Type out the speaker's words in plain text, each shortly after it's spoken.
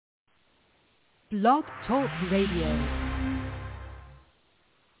Blog Talk Radio.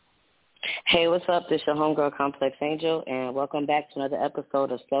 Hey, what's up? This is your homegirl, Complex Angel, and welcome back to another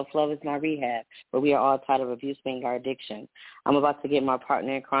episode of Self-Love is My Rehab, where we are all tired of abusing our addiction. I'm about to get my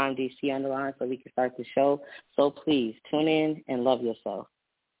partner in crime, DC, on the line so we can start the show. So please, tune in and love yourself.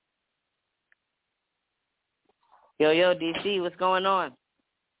 Yo, DC, what's going on?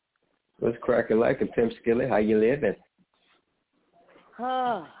 What's cracking like a Pimp Skillet? How you living?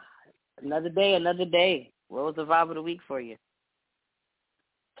 Another day. What was the vibe of the week for you?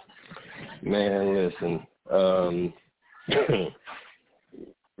 Man, listen.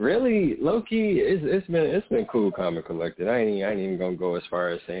 Really, low key, it's been cool, calm and collected. I ain't even gonna go as far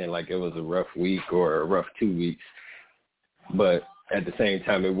as saying like it was a rough week or a rough 2 weeks, but at the same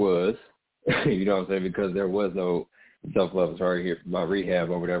time it was. You know what I'm saying? Because there was no self-love right here, my rehab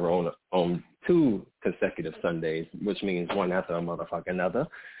or whatever on 2 consecutive Sundays, which means one after a motherfucking another.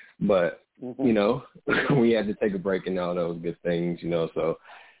 But you know, we had to take a break and all those good things, you know. So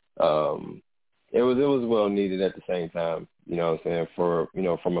it was well needed at the same time, you know what I'm saying, for, you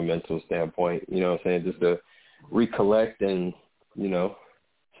know, from a mental standpoint, you know what I'm saying, just to recollect and, you know,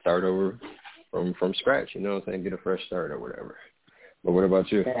 start over from scratch, you know what I'm saying, get a fresh start or whatever. But what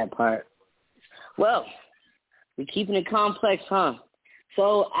about you? That part. Well, we're keeping it complex, huh?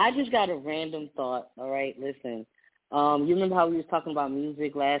 So I just got a random thought, all right? Listen, you remember how we was talking about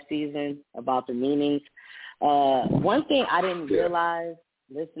music last season, about the meanings? One thing I didn't realize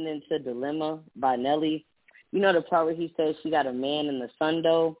listening to Dilemma by Nelly, you know the part where he says she got a man in the sun,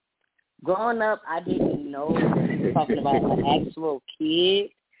 though? Growing up, I didn't know he was talking about an actual kid.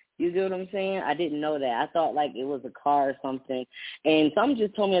 You get what I'm saying? I didn't know that. I thought, like, it was a car or something. And someone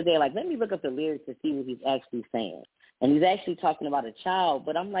just told me the other day, like, let me look up the lyrics to see what he's actually saying. And he's actually talking about a child.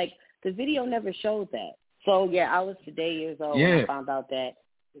 But I'm like, the video never showed that. So, yeah, I was today years old when I found out that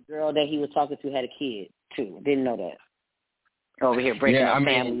the girl that he was talking to had a kid, too. Didn't know that. Over here breaking up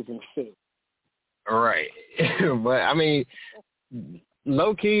families and shit. Right. But, I mean,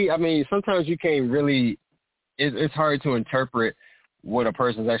 low-key, I mean, sometimes you can't really it's hard to interpret what a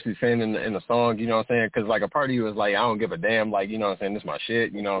person's actually saying in the song, you know what I'm saying? Because, like, a part of you is like, I don't give a damn, like, you know what I'm saying, this is my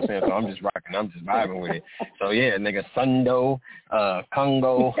shit, you know what I'm saying? So I'm just rocking, I'm just vibing with it. So, yeah, nigga, Sundo,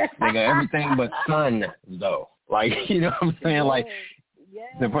 Congo, nigga, everything but sun, though. Like, you know what I'm saying? Like,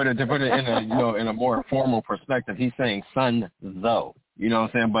 to put it in a, you know, in a more formal perspective, he's saying sun, though. You know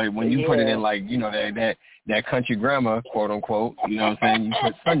what I'm saying? But when you put it in, like, you know, that country grammar, quote unquote, you know what I'm saying? You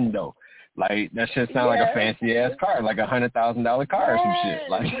put sundo. Like, that shit sound like a fancy ass car, like $100,000 car or some shit.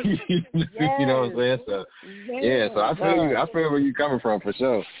 Like, you know what I'm saying? So, yeah. So I feel where you're coming from for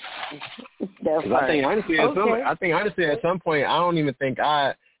sure. I think honestly at some point I don't really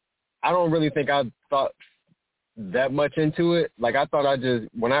think I thought that much into it. Like, I thought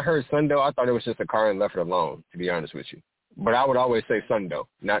when I heard Sundo, I thought it was just a car and left it alone, to be honest with you. But I would always say Sundo.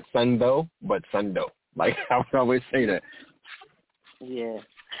 Not Sundo, but Sundo. Like, I would always say that. Yeah.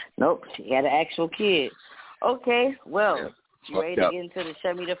 Nope, she had an actual kid. Okay, well, you ready to get into the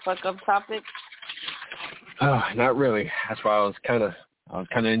shut me the fuck up topic? Not really. That's why I was kind of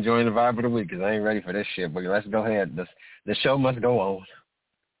enjoying the vibe of the week, because I ain't ready for this shit. But let's go ahead. The show must go on.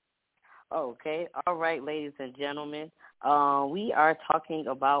 Okay. All right, ladies and gentlemen. We are talking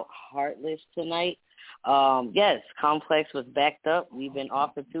about Heartless tonight. Yes, Complex was backed up. We've been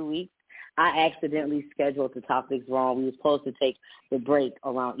off for 2 weeks. I accidentally scheduled the topics wrong. We were supposed to take the break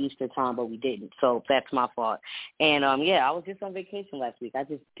around Easter time, but we didn't. So that's my fault. And, I was just on vacation last week. I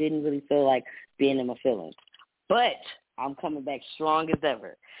just didn't really feel like being in my feelings. But I'm coming back strong as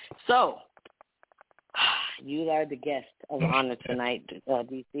ever. So you are the guest of honor tonight,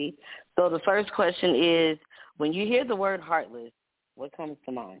 DC. So the first question is, when you hear the word Heartless, what comes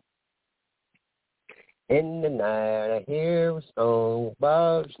to mind? In the night, I hear a song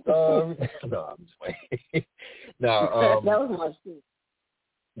about stories. No, I'm just playing. No, that was my shit.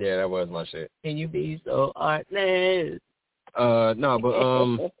 Yeah, that was my shit. Can you be so heartless? No,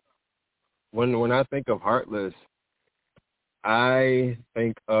 but when I think of Heartless, I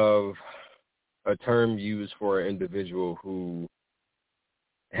think of a term used for an individual who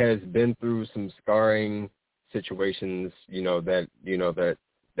has been through some scarring situations,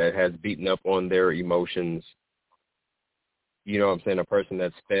 that has beaten up on their emotions. You know what I'm saying? A person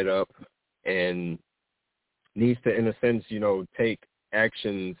that's fed up and needs to, in a sense, take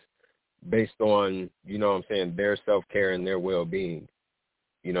actions based on, their self-care and their well-being.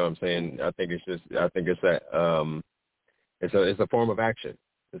 You know what I'm saying? I think it's a form of action.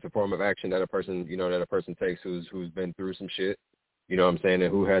 It's a form of action that a person takes who's been through some shit, you know what I'm saying,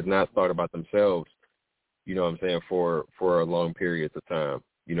 and who has not thought about themselves, you know what I'm saying, for long periods of time.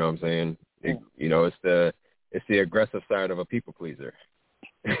 You know what I'm saying? You know, it's the aggressive side of a people pleaser.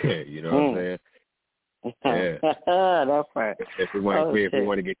 You know what I'm saying? Yeah. That's right. If we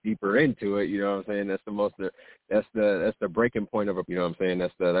want to get deeper into it, you know what I'm saying? That's the breaking point of a, you know what I'm saying?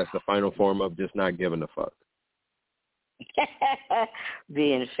 That's the final form of just not giving a fuck.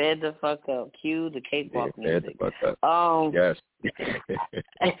 Being fed the fuck up. Cue the cakewalk music. Fed the fuck up. Yes.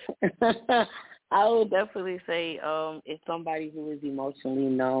 I would definitely say it's somebody who is emotionally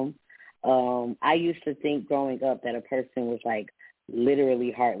numb. I used to think growing up that a person was like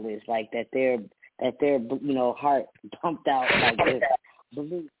literally heartless, like that their heart pumped out like this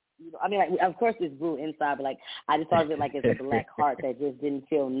blue. I mean, like, of course it's blue inside, but like I just thought of it like it's a black heart that just didn't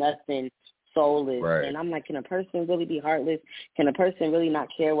feel nothing, soulless. Right. And I'm like, can a person really be heartless? Can a person really not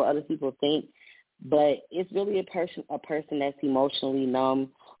care what other people think? But it's really a person that's emotionally numb,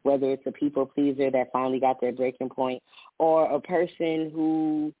 whether it's a people pleaser that finally got their breaking point, or a person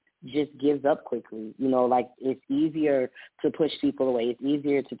who just gives up quickly. You know, like it's easier to push people away. It's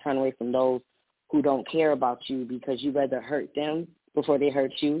easier to turn away from those who don't care about you because you rather hurt them before they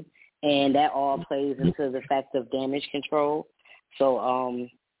hurt you. And that all plays into the fact of damage control. So,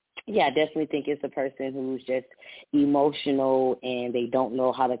 yeah, I definitely think it's a person who's just emotional and they don't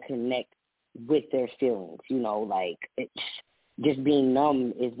know how to connect with their feelings. You know, like just being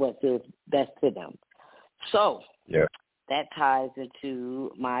numb is what feels best to them. So yeah, that ties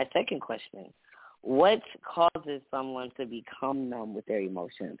into my second question. What causes someone to become numb with their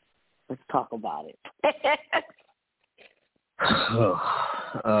emotions? Let's talk about it.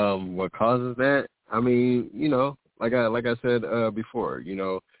 What causes that? I mean, you know, like I said before, you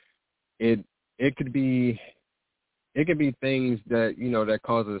know, it could be things that, you know, that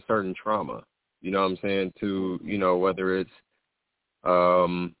causes a certain trauma. You know what I'm saying? To, you know, whether it's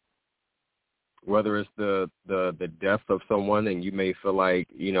the death of someone, and you may feel like,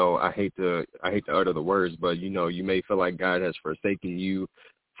 you know, I hate to utter the words, but, you know, you may feel like God has forsaken you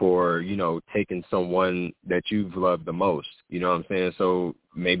for, you know, taking someone that you've loved the most. You know what I'm saying? So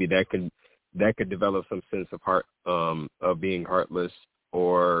maybe that could develop some sense of of being heartless,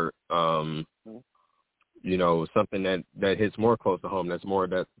 or you know, something that hits more close to home, that's more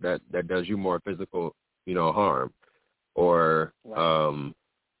that does you more physical, you know, harm, or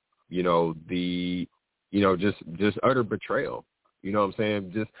you know, just utter betrayal. You know what I'm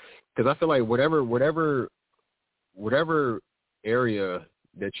saying? Just because I feel like whatever area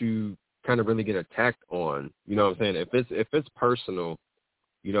that you kind of really get attacked on, you know what I'm saying? If it's personal,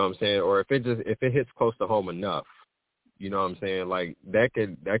 you know what I'm saying, or if it hits close to home enough, you know what I'm saying, like that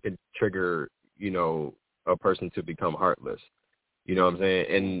could trigger, you know, a person to become heartless. You know what I'm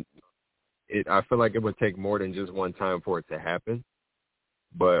saying? And I feel like it would take more than just one time for it to happen.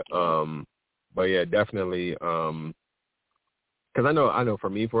 But yeah, definitely, because I know for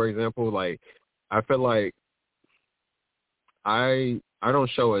me, for example, like I feel like I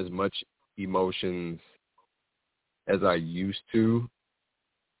don't show as much emotions as I used to,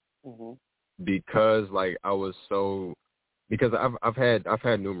 because like because I've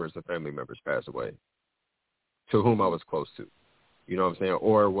had numerous of family members pass away to whom I was close to, you know what I'm saying,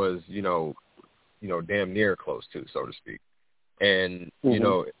 or was, you know, damn near close to, so to speak. And, you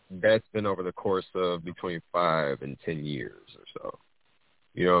know, that's been over the course of between 5 and 10 years or so.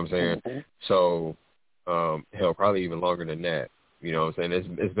 You know what I'm saying? So, hell, probably even longer than that. You know what I'm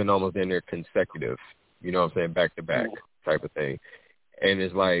saying? It's been almost in there consecutive, you know what I'm saying, back to back type of thing. And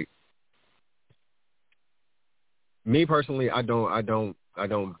it's like, me personally, I don't,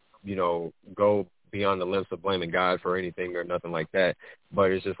 you know, go beyond the limits of blaming God for anything or nothing like that.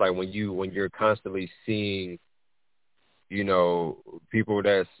 But it's just like when you're constantly seeing, you know, people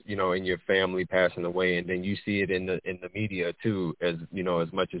that's, you know, in your family passing away, and then you see it in the media too, as, you know,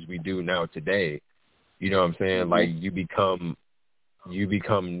 as much as we do now today. You know what I'm saying? Like you become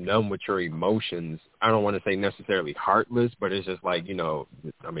numb with your emotions. I don't want to say necessarily heartless, but it's just like, you know,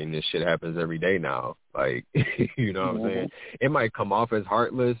 I mean, this shit happens every day now. Like, you know what I'm saying? It might come off as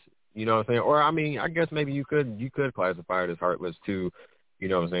heartless, you know what I'm saying? Or, I mean, I guess maybe you could classify it as heartless too, you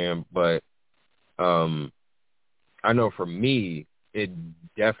know what I'm saying? But I know for me, it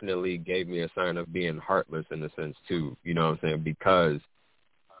definitely gave me a sign of being heartless in a sense too, you know what I'm saying? Because,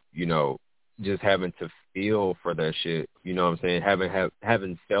 you know, just having to feel for that shit, you know what I'm saying?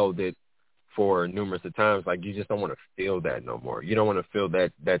 Having felt it for numerous of times, like you just don't want to feel that no more. You don't want to feel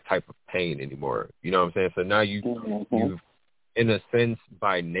that type of pain anymore. You know what I'm saying? So now you've, in a sense,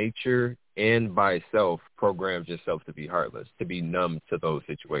 by nature and by self, programmed yourself to be heartless, to be numb to those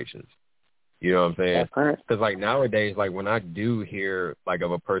situations. You know what I'm saying? Because like nowadays, like when I do hear like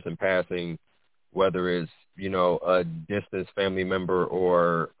of a person passing, whether it's, you know, a distant family member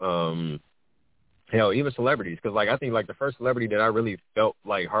or, Hell, even celebrities, because, like, I think, like, the first celebrity that I really felt,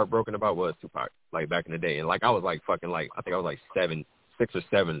 like, heartbroken about was Tupac, like, back in the day. And, like, I was, like, fucking, like, I think I was, like, 6 or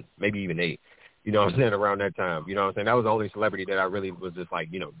 7, maybe even 8, you know what I'm saying, around that time. You know what I'm saying? That was the only celebrity that I really was just, like,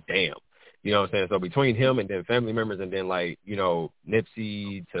 you know, damn. You know what I'm saying? So between him and then family members and then, like, you know,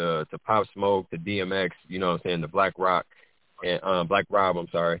 Nipsey to Pop Smoke to DMX, you know what I'm saying, to Black Rob, I'm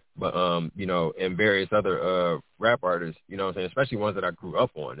sorry. But, you know, and various other rap artists, you know what I'm saying, especially ones that I grew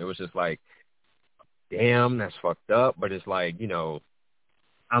up on. It was just, like, damn, that's fucked up, but it's like, you know,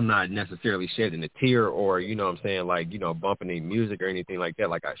 I'm not necessarily shedding a tear or, you know what I'm saying, like, you know, bumping any music or anything like that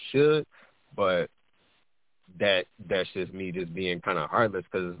like I should, but that's just me just being kind of heartless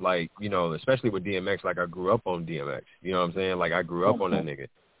because it's like, you know, especially with DMX, like I grew up on DMX, you know what I'm saying, like I grew up on that nigga,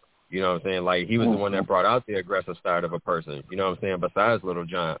 you know what I'm saying, like he was the one that brought out the aggressive side of a person, you know what I'm saying, besides Little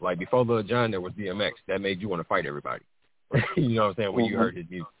John. Like before Little John there was DMX, that made you want to fight everybody, you know what I'm saying, when you heard his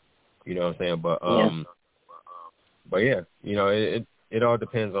music. You know what I'm saying? But yeah, you know, it all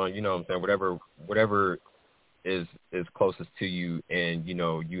depends on, you know what I'm saying, whatever is closest to you and, you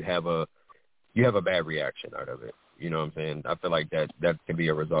know, you have a bad reaction out of it. You know what I'm saying? I feel like that can be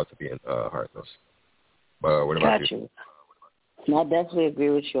a result of being heartless. But what about you? No, I definitely agree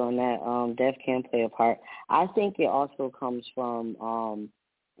with you on that. Death can play a part. I think it also comes from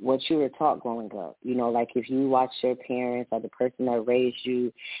what you were taught growing up. You know, like if you watch your parents or the person that raised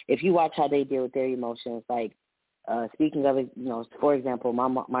you, if you watch how they deal with their emotions, like speaking of it, you know, for example,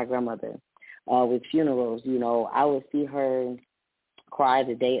 my grandmother with funerals, you know, I would see her cry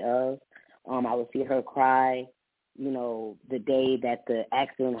the day of. I would see her cry, you know, the day that the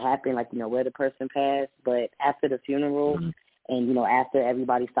accident happened, like, you know, where the person passed. But after the funeral and, you know, after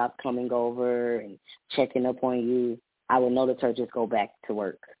everybody stopped coming over and checking up on you, I would notice her just go back to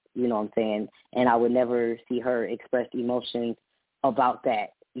work, you know what I'm saying? And I would never see her express emotions about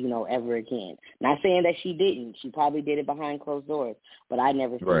that, you know, ever again. Not saying that she didn't. She probably did it behind closed doors, but I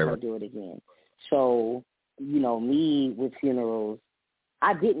never seen her do it again. So, you know, me with funerals,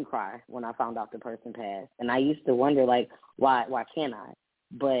 I didn't cry when I found out the person passed. And I used to wonder, like, why can't I?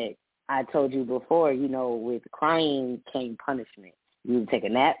 But I told you before, you know, with crying came punishment. You either take a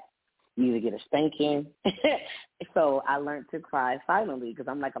nap, you either get a spanking. So I learned to cry silently because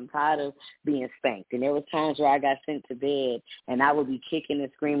I'm tired of being spanked. And there were times where I got sent to bed and I would be kicking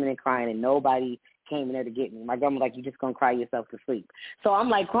and screaming and crying and nobody came in there to get me. My grandma was like, you're just going to cry yourself to sleep. So I'm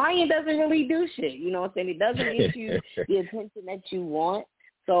like, crying doesn't really do shit. You know what I'm saying? It doesn't get you the attention that you want.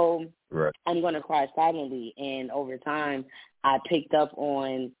 So I'm going to cry silently. And over time, I picked up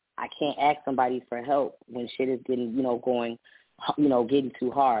on I can't ask somebody for help when shit is getting, you know, going, you know, getting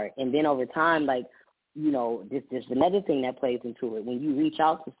too hard. And then over time, like, you know, there's another thing that plays into it. When you reach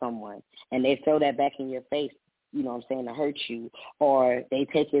out to someone and they throw that back in your face, you know what I'm saying, to hurt you, or they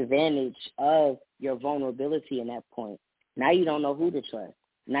take advantage of your vulnerability in that point, now you don't know who to trust.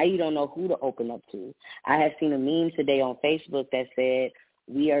 Now you don't know who to open up to. I have seen a meme today on Facebook that said,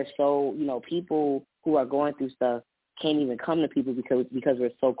 we are so, you know, people who are going through stuff can't even come to people because we're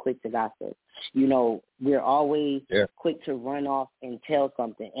so quick to gossip. You know, we're always quick to run off and tell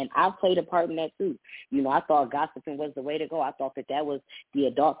something. And I played a part in that too. You know, I thought gossiping was the way to go. I thought that was the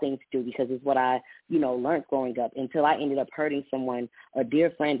adult thing to do because it's what I, you know, learned growing up until I ended up hurting someone, a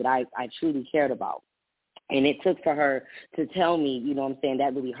dear friend that I truly cared about. And it took for her to tell me, you know what I'm saying,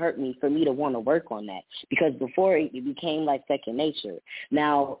 that really hurt me, for me to want to work on that. Because before it became like second nature.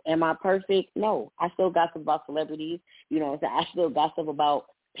 Now, am I perfect? No. I still gossip about celebrities. You know what I'm saying? I still gossip about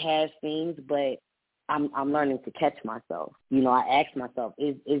past things, but I'm learning to catch myself. You know, I ask myself,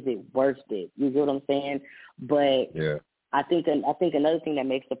 is it worth it? You get what I'm saying? But I think another thing that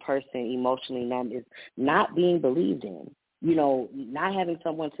makes a person emotionally numb is not being believed in. You know, not having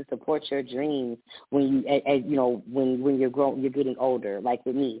someone to support your dreams when you, you know, when you're growing, you're getting older. Like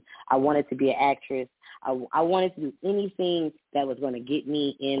with me, I wanted to be an actress. I wanted to do anything that was going to get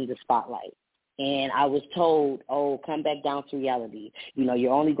me in the spotlight. And I was told, oh, come back down to reality. You know,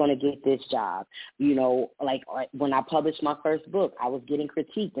 you're only going to get this job. You know, like when I published my first book, I was getting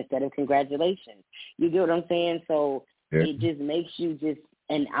critiqued instead of congratulations. You get what I'm saying? So it just makes you just,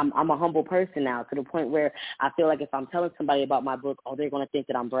 and I'm a humble person now to the point where I feel like if I'm telling somebody about my book, oh, they're going to think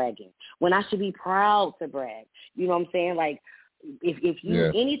that I'm bragging, when I should be proud to brag. You know what I'm saying? Like, if you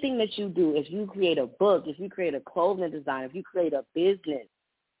anything that you do, if you create a book, if you create a clothing design, if you create a business,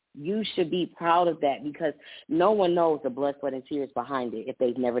 you should be proud of that because no one knows the blood, sweat, and tears behind it if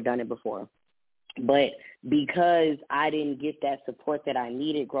they've never done it before. But because I didn't get that support that I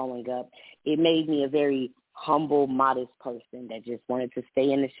needed growing up, it made me a very humble, modest person that just wanted to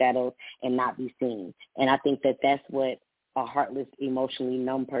stay in the shadows and not be seen. And I think that that's what a heartless, emotionally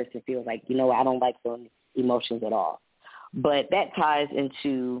numb person feels like, you know, I don't like feeling emotions at all. But that ties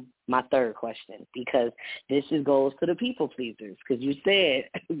into my third question, because this goes to the people pleasers, because you said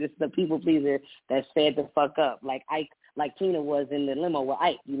this is the people pleaser that fed the fuck up, like Ike, like Tina was in the limo with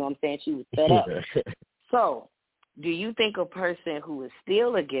Ike. You know what I'm saying? She was fed up. So, do you think a person who is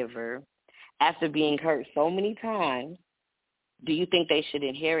still a giver after being hurt so many times, do you think they should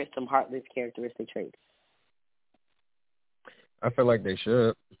inherit some heartless characteristic traits? I feel like they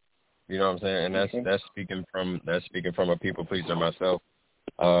should. You know what I'm saying? And Okay. that's speaking from a people pleaser myself.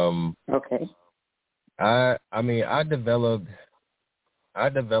 Okay. I mean, I developed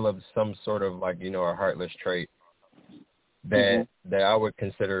some sort of, like, you know, a heartless trait that I would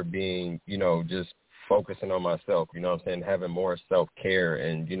consider being, you know, just focusing on myself, you know what I'm saying, having more self-care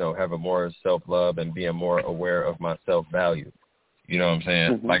and, you know, having more self-love and being more aware of my self-value. You know what I'm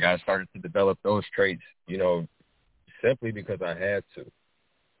saying? Like, I started to develop those traits, you know, simply because I had to.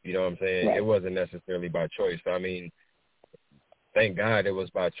 You know what I'm saying? Right. It wasn't necessarily by choice. I mean, thank God it was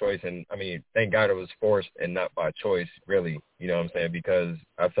by choice. And, I mean, thank God it was forced and not by choice, really. You know what I'm saying? Because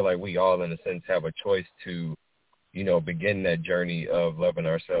I feel like we all, in a sense, have a choice to, you know, begin that journey of loving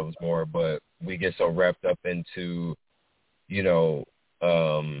ourselves more. But we get so wrapped up into, you know,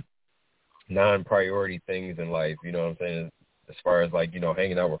 non-priority things in life, you know what I'm saying, as far as, like, you know,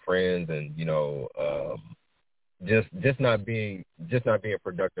 hanging out with friends and, you know, just not being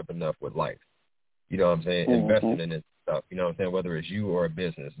productive enough with life. You know what I'm saying? Investing in this stuff, you know what I'm saying, whether it's you or a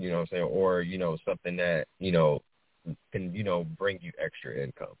business, you know what I'm saying, or, you know, something that, you know, can, you know, bring you extra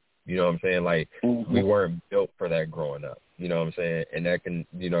income. You know what I'm saying? Like, we weren't built for that growing up. You know what I'm saying? And that can,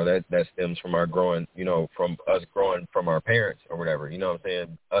 you know, that stems from our growing, you know, from us growing from our parents or whatever. You know what I'm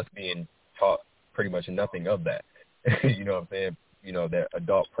saying? Us being taught pretty much nothing of that. You know what I'm saying? You know, that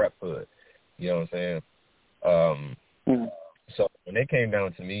adult prephood. You know what I'm saying? So when it came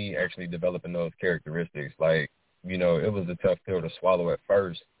down to me actually developing those characteristics, like, you know, it was a tough pill to swallow at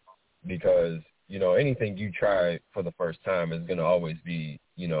first, because, you know, anything you try for the first time is going to always be,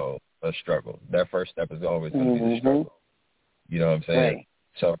 you know, a struggle. That first step is always going to be the struggle. You know what I'm saying? Right.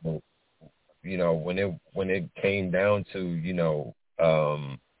 So, you know, when it came down to, you know,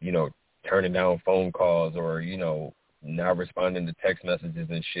 turning down phone calls or, you know, not responding to text messages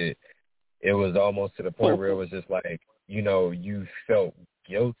and shit, it was almost to the point where it was just like, you know, you felt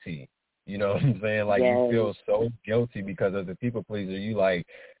guilty. You know what I'm saying? Like, you feel so guilty because as a people pleaser, you like,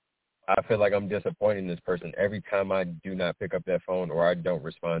 I feel like I'm disappointing this person every time I do not pick up that phone or I don't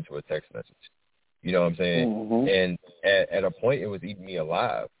respond to a text message. You know what I'm saying? And at a point, it was eating me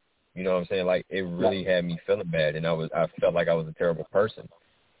alive. You know what I'm saying? Like, it really had me feeling bad, and I felt like I was a terrible person.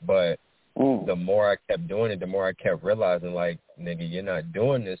 But the more I kept doing it, the more I kept realizing, like, nigga, you're not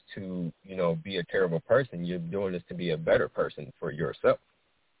doing this to, you know, be a terrible person. You're doing this to be a better person for yourself.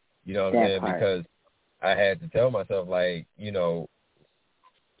 You know what I'm saying? Because I had to tell myself, like, you know,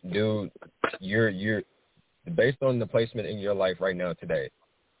 dude, you're based on the placement in your life right now today,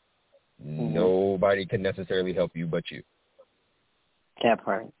 nobody can necessarily help you but you. That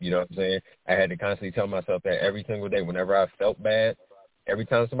part. You know what I'm saying? I had to constantly tell myself that every single day. Whenever I felt bad, every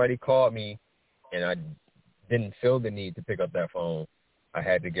time somebody called me and I didn't feel the need to pick up that phone, I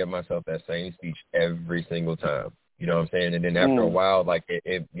had to give myself that same speech every single time. You know what I'm saying? And then after a while, like,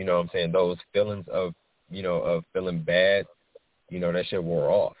 it you know what I'm saying, those feelings of, you know, of feeling bad, you know, that shit wore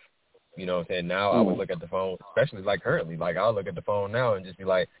off. You know what I'm saying? Now I would look at the phone, especially like currently, like I'll look at the phone now and just be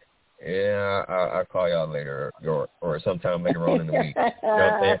like, yeah, I'll call y'all later or sometime later on in the week. You know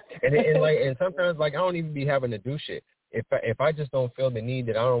what I'm saying? And sometimes, like, I don't even be having to do shit. If I just don't feel the need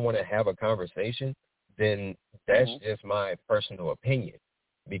that I don't want to have a conversation, then that's just my personal opinion,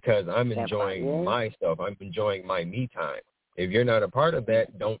 because I'm enjoying myself. I'm enjoying my me time. If you're not a part of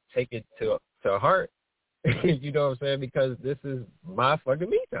that, don't take it to heart. You know what I'm saying? Because this is my fucking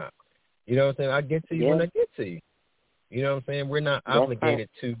me time. You know what I'm saying? I get to you when I get to you. You know what I'm saying? We're not obligated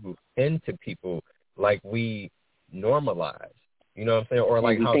to tend to people like we normalize. You know what I'm saying? Or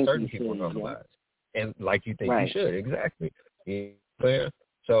like how certain people normalize. And like you think you should. Exactly. You know what I'm saying?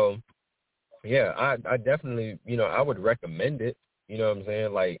 So, yeah, I definitely, you know, I would recommend it. You know what I'm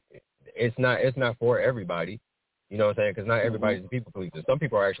saying? Like, it's not for everybody. You know what I'm saying? Because not everybody's a people pleaser. Some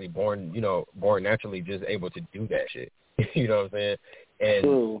people are actually born naturally just able to do that shit. You know what I'm saying?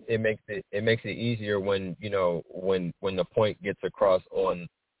 And it makes it easier when, you know, when the point gets across on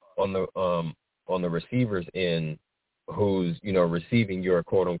the receiver's end, who's, you know, receiving your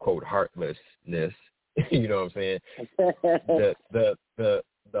quote unquote heartlessness. You know what I'm saying?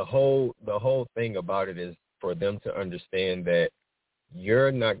 The whole thing about it is for them to understand that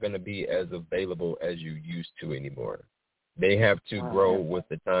you're not going to be as available as you used to anymore. They have to grow with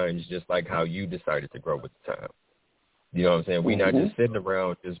the times, just like how you decided to grow with the time. You know what I'm saying? We're not just sitting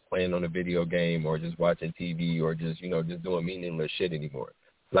around just playing on a video game or just watching TV or just, just doing meaningless shit anymore.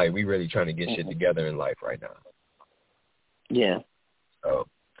 Like, we really trying to get shit together in life right now. Yeah. So,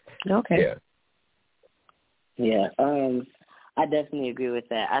 okay. Yeah. I definitely agree with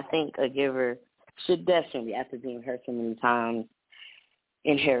that. I think a giver should definitely, after being hurt so many times,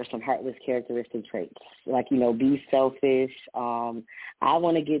 inherit some heartless characteristic traits. Like, be selfish. I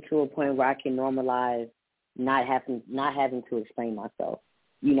want to get to a point where I can normalize not having to explain myself.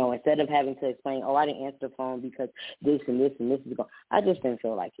 Instead of having to explain, I didn't answer the phone because this and this and this is going. I just didn't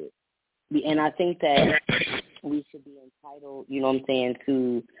feel like it. And I think that we should be entitled,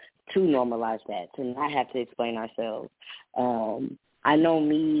 to normalize that, to not have to explain ourselves. I know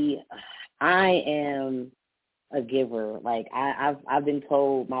me, I am a giver. Like, I've been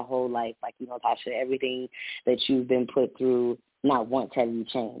told my whole life, like, Tasha, everything that you've been put through, not once have you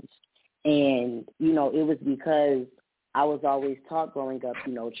changed. And, it was because I was always taught growing up,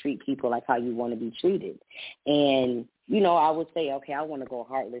 treat people like how you want to be treated. And, I would say, okay, I want to go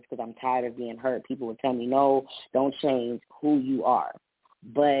heartless because I'm tired of being hurt. People would tell me, no, don't change who you are.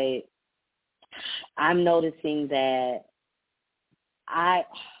 But I'm noticing that I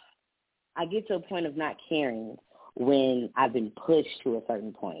get to a point of not caring when I've been pushed to a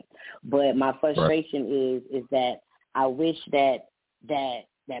certain point. But my frustration is that I wish that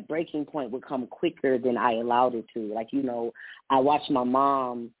breaking point would come quicker than I allowed it to. Like, I watched my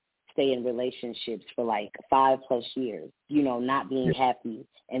mom stay in relationships for like 5+ years, not being happy.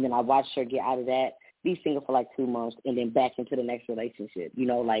 And then I watched her get out of that, be single for like 2 months, and then back into the next relationship.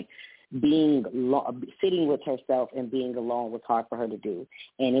 Like sitting with herself and being alone was hard for her to do.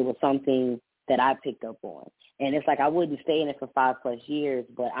 And it was something that I picked up on. And it's like I wouldn't stay in it for 5+ years,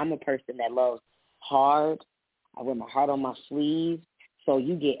 but I'm a person that loves hard. I wear my heart on my sleeve. So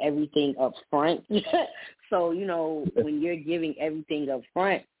you get everything up front. So, when you're giving everything up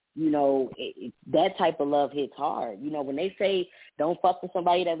front, that type of love hits hard. When they say don't fuck with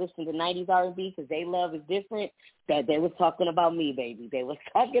somebody that listens to 90s R&B because they love is different, that they was talking about me, baby. They was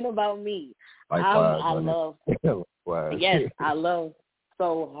talking about me. I love, yes, I love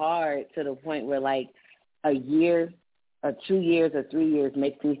so hard to the point where like a year or 2 years or 3 years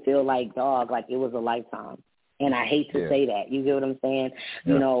makes me feel like dog, like it was a lifetime. And I hate to say that. You get what I'm saying?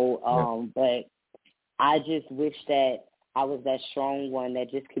 But I just wish that I was that strong one that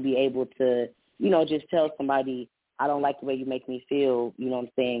just could be able to, just tell somebody, I don't like the way you make me feel,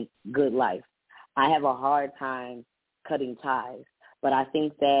 good life. I have a hard time cutting ties, but I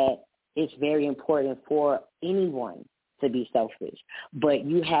think that it's very important for anyone to be selfish. But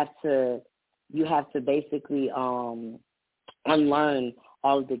you have to basically unlearn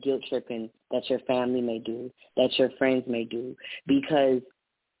all of the guilt tripping that your family may do, that your friends may do, because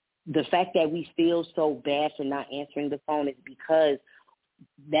the fact that we feel so bad for not answering the phone is because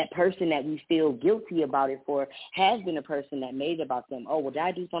that person that we feel guilty about it for has been a person that made it about them. Oh, well, did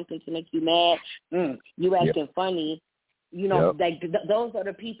I do something to make you mad? You acting funny. Like those are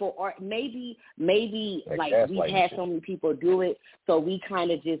the people, or maybe like we've had so many people do it, so we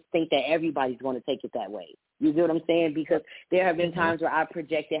kind of just think that everybody's going to take it that way. You get what I'm saying? Because there have been times where I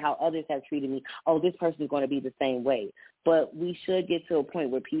projected how others have treated me. Oh, this person's going to be the same way. But we should get to a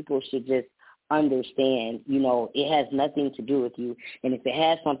point where people should just understand, it has nothing to do with you. And if it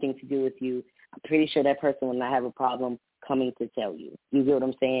has something to do with you, I'm pretty sure that person will not have a problem coming to tell you. You get what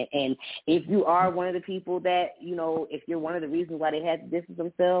I'm saying? And if you are one of the people that, if you're one of the reasons why they had to distance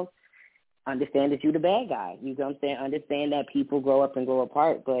themselves, understand that you're the bad guy. You know what I'm saying? Understand that people grow up and grow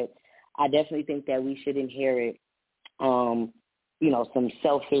apart. But I definitely think that we should inherit, some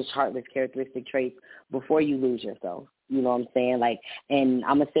selfish, heartless characteristic traits before you lose yourself. You know what I'm saying? Like, and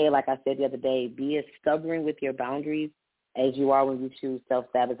I'm going to say it like I said the other day, be as stubborn with your boundaries as you are when you choose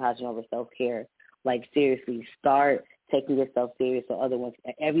self-sabotaging over self-care. Like, seriously, start taking yourself serious so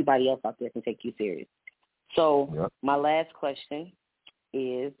everybody else out there can take you serious. So my last question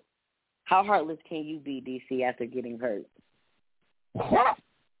is, how heartless can you be, DC, after getting hurt?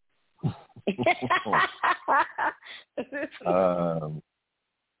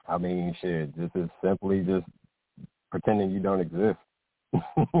 I mean, shit, this is simply just pretending you don't exist.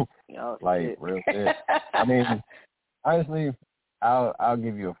 Real shit. I mean, honestly, I'll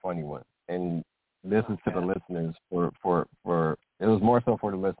give you a funny one, and this is to the listeners for it was more so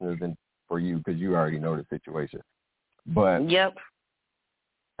for the listeners than for you because you already know the situation. But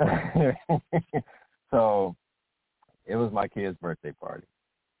so it was my kid's birthday party,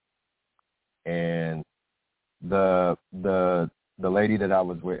 and the lady that I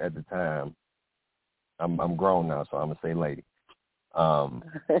was with at the time, I'm grown now, so I'm gonna say lady.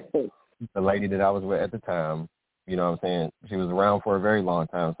 The lady that I was with at the time, you know what I'm saying, she was around for a very long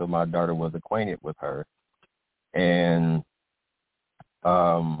time, so my daughter was acquainted with her. And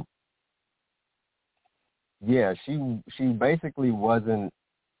yeah, she basically wasn't,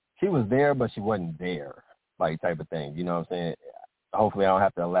 she was there, but she wasn't there, like, type of thing. You know what I'm saying? Hopefully I don't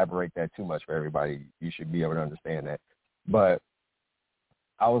have to elaborate that too much for everybody. You should be able to understand that. But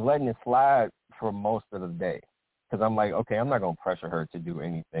I was letting it slide for most of the day because I'm like, okay, I'm not going to pressure her to do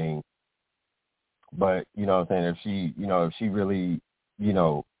anything. But, you know what I'm saying, if she really,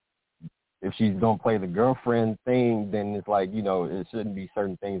 if she's going to play the girlfriend thing, then it's like, it shouldn't be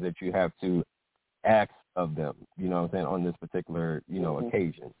certain things that you have to ask of them, you know what I'm saying, on this particular,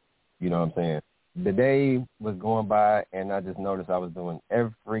 occasion. You know what I'm saying? The day was going by, and I just noticed I was doing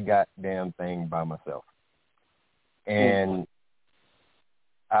every goddamn thing by myself. And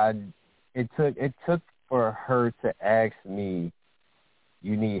it took for her to ask me,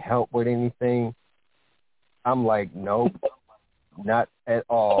 you need help with anything? I'm like, nope, not at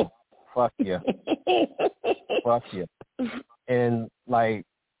all. Fuck you. Fuck you. And, like,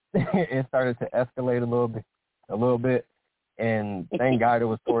 it started to escalate a little bit. And thank God it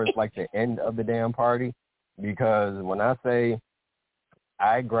was towards, like, the end of the damn party, because when I say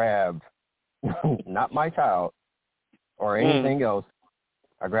I grabbed, not my child or anything else,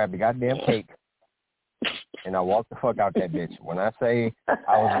 I grabbed the goddamn cake, and I walked the fuck out that bitch. When I say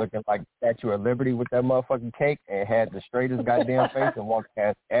I was looking like Statue of Liberty with that motherfucking cake and had the straightest goddamn face and walked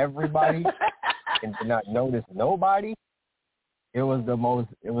past everybody and did not notice nobody, it was the most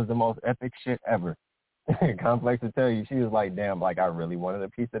epic shit ever. Complex to tell you, she was like, damn, like, I really wanted a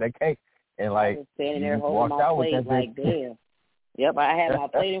piece of that cake. And, like, I was standing there holding my plate like, damn. Yep, I had my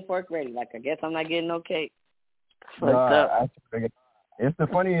plate and fork ready. Like, I guess I'm not getting no cake. It's the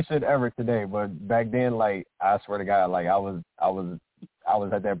funniest shit ever today, but back then, like, I swear to God, like, I was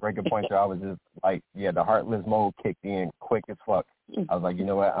at that breaking point where I was just like, yeah, the Heartless mode kicked in quick as fuck. I was like, you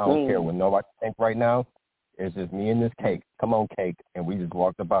know what? I don't care what nobody thinks right now. It's just me and this cake. Come on, cake. And we just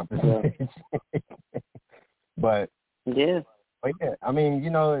walked about this bitch. But yeah, I mean,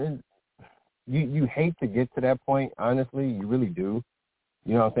 you hate to get to that point, honestly. You really do.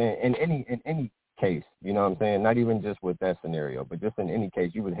 You know what I'm saying? In any case, you know what I'm saying? Not even just with that scenario, but just in any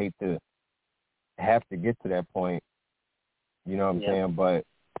case, you would hate to have to get to that point. You know what I'm saying? But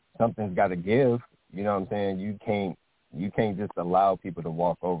something's got to give. You know what I'm saying? You can't just allow people to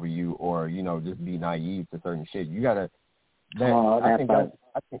walk over you or, just be naive to certain shit. You gotta.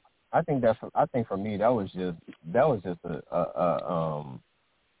 I think for me that was just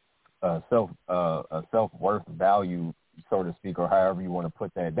a self-worth value, so to speak, or however you want to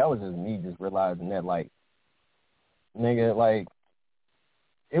put that. That was just me just realizing that, like, nigga, like,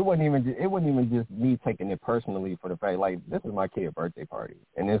 it wasn't even just me taking it personally for the fact, like, this is my kid's birthday party,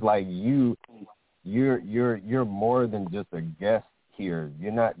 and it's like you're more than just a guest here.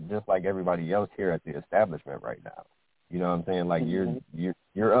 You're not just like everybody else here at the establishment right now. You know what I'm saying? Like,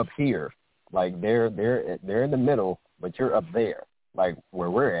 you're up here, like they're in the middle, but you're up there, like where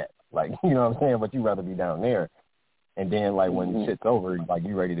we're at. Like, you know what I'm saying? But you'd rather be down there. And then, like, when shit's over, like,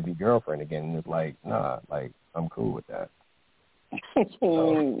 you ready to be girlfriend again. And it's like, nah, like, I'm cool with that.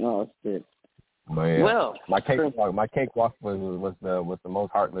 Oh, shit. But, yeah, well, my cake walk was the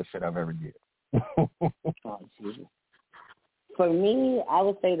most heartless shit I've ever did. Oh, Jesus. For me, I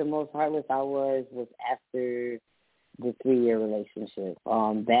would say the most heartless I was after the 3-year relationship.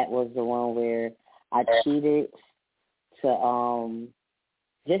 That was the one where I cheated to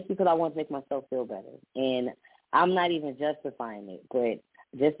just because I wanted to make myself feel better. And I'm not even justifying it, but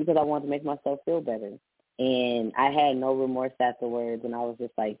just because I wanted to make myself feel better. And I had no remorse afterwards, and I was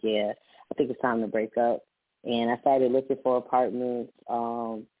just like, yeah, I think it's time to break up. And I started looking for apartments,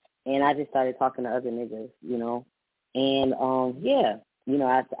 and I just started talking to other niggas, And,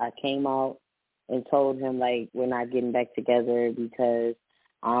 I came out and told him, like, we're not getting back together because,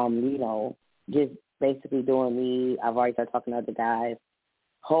 just basically doing me. I've already started talking to other guys.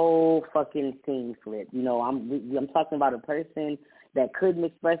 Whole fucking scene flip. I'm talking about a person that couldn't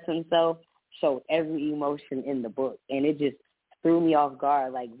express himself, showed every emotion in the book, and it just threw me off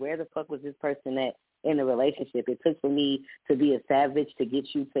guard. Like, where the fuck was this person at in the relationship? It took for me to be a savage to get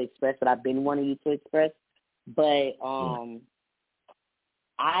you to express what I've been wanting you to express. But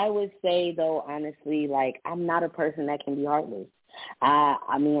I would say, though, honestly, like, I'm not a person that can be heartless.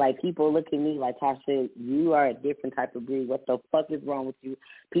 I mean, like, people look at me like, Tasha, you are a different type of breed. What the fuck is wrong with you?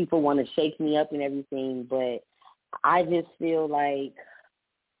 People want to shake me up and everything, but I just feel like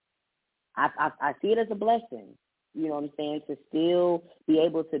I see it as a blessing. you know what I'm saying, to still be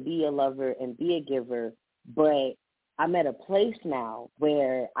able to be a lover and be a giver, but I'm at a place now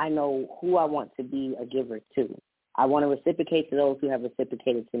where I know who I want to be a giver to. I want to reciprocate to those who have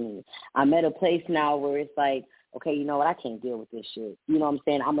reciprocated to me. I'm at a place now where it's like, okay, you know what, I can't deal with this shit. You know what I'm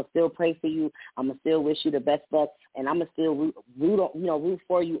saying? I'm going to still pray for you. I'm going to still wish you the best luck, and I'm going to still root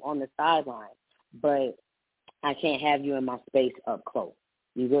for you on the sideline. But I can't have you in my space up close.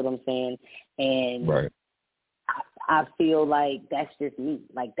 You get what I'm saying? And right. I feel like that's just me.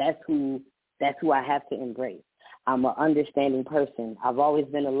 Like that's who I have to embrace. I'm an understanding person. I've always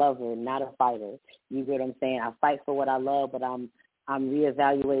been a lover, not a fighter. You get what I'm saying? I fight for what I love, but I'm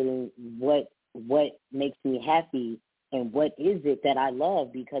reevaluating what makes me happy and what is it that I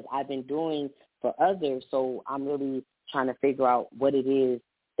love, because I've been doing for others. So I'm really trying to figure out what it is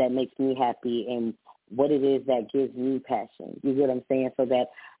that makes me happy and what it is that gives me passion. You get what I'm saying? So that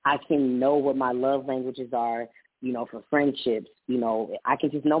I can know what my love languages are, you know, for friendships. You know, I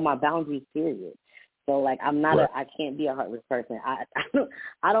can just know my boundaries, period. So, like, I'm not I can't be a heartless person. I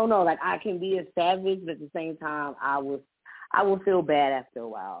don't know. Like, I can be a savage, but at the same time, I will feel bad after a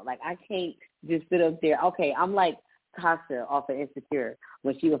while. Like, I can't just sit up there. Okay, I'm like Tasha off of Insecure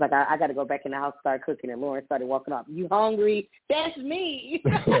when she was like, I got to go back in the house, start cooking, and Lauren started walking up. You hungry? That's me.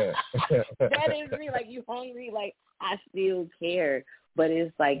 That is me. Like, you hungry? Like, I still care. But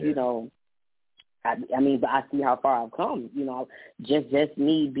it's like, you know, I mean, but I see how far I've come, you know, just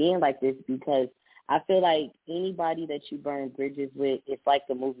me being like this, because I feel like anybody that you burn bridges with, it's like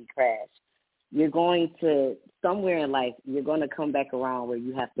the movie Crash. You're going to, somewhere in life, you're going to come back around where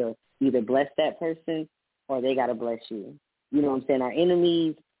you have to either bless that person or they got to bless you. You know what I'm saying? Our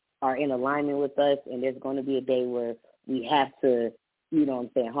enemies are in alignment with us, and there's going to be a day where we have to, you know what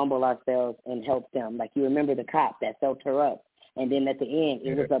I'm saying, humble ourselves and help them. Like, you remember the cop that felt her up, and then at the end,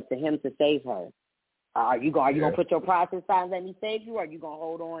 it was up to him to save her. Are you gonna put your pride to the side and let me save you, or are you gonna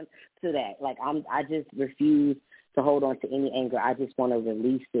hold on to that? Like, I just refuse to hold on to any anger. I just want to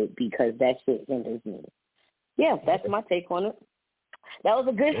release it because that shit hinders me. Yeah, that's my take on it. That was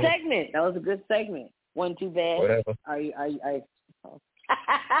a good segment. Wasn't too bad. Whatever. Are you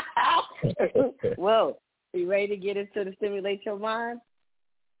Well, are you ready to get into the stimulate your mind?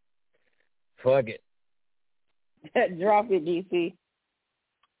 Fuck it. Drop it, DC.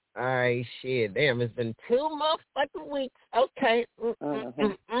 All right, shit. Damn, it's been 2 motherfucking weeks. Okay.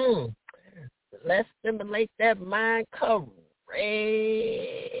 Let's stimulate that mind coverage.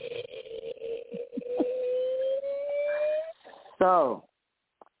 So,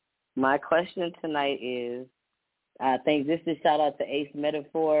 my question tonight is, I think this is shout out to Ace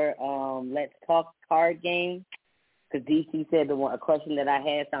Metaphor. Let's talk card game, because DC said a question that I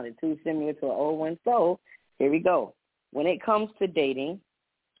had sounded too similar to an old one. So, here we go. When it comes to dating,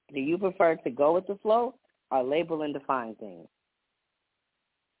 do you prefer to go with the flow or label and define things?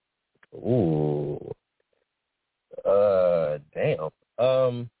 Ooh. Damn.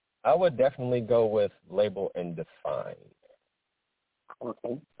 I would definitely go with label and define.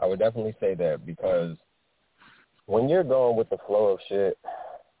 Okay. I would definitely say that, because when you're going with the flow of shit,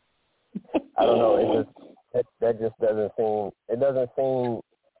 I don't know, that just doesn't seem,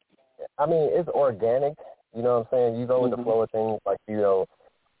 I mean, it's organic, you know what I'm saying? You go with the flow of things, like, you know,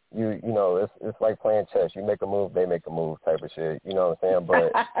 it's like playing chess. You make a move, they make a move type of shit. You know what I'm saying?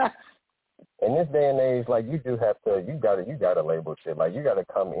 But in this day and age, like, you gotta label shit. Like, you gotta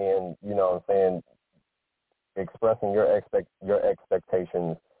come in, you know what I'm saying, expressing your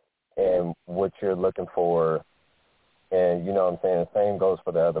expectations and what you're looking for, and you know what I'm saying. Same goes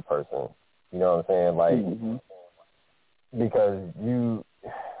for the other person. You know what I'm saying? Like, because you,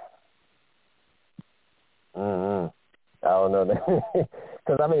 I don't know.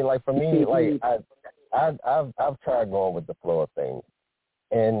 Because I mean, like, for me, like, I've tried going with the flow of things,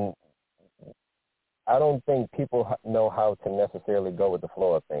 and I don't think people know how to necessarily go with the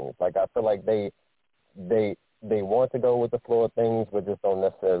flow of things. Like, I feel like they want to go with the flow of things, but just don't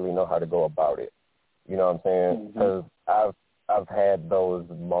necessarily know how to go about it. You know what I'm saying? Because I've had those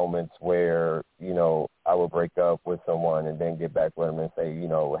moments where, you know, I would break up with someone and then get back with them and say, you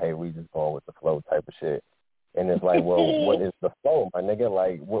know, hey, we just going with the flow type of shit. And it's like, well, what is the flow, my nigga?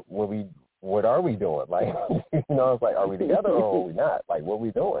 Like, what are we doing? Like, you know, it's like, are we together or are we not? Like, what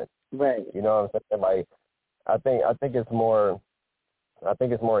we doing? Right. You know what I'm saying? Like, I think it's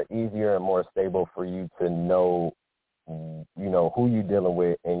more easier and more stable for you to know, you know, who you're dealing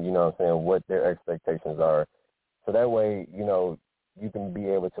with, and, you know what I'm saying, what their expectations are. So that way, you know, you can be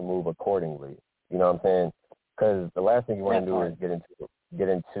able to move accordingly. You know what I'm saying? Because the last thing you want to do is get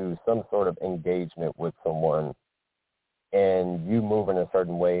into some sort of engagement with someone, and you move in a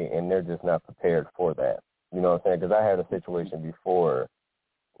certain way, and they're just not prepared for that. You know what I'm saying? Because I had a situation before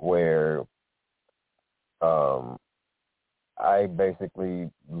where I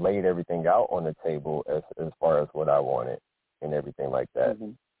basically laid everything out on the table as far as what I wanted and everything like that.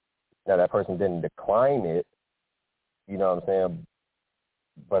 Mm-hmm. Now, that person didn't decline it, you know what I'm saying?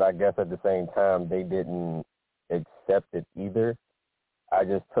 But I guess at the same time, they didn't accept it either. I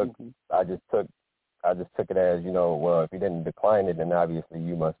just took it as, you know, well, if you didn't decline it, then obviously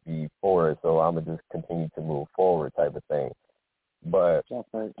you must be for it. So I'm gonna just continue to move forward, type of thing. But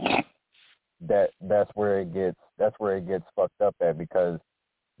that's where it gets fucked up at, because,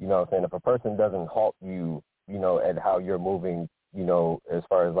 you know what I'm saying, if a person doesn't halt you, you know, at how you're moving, you know, as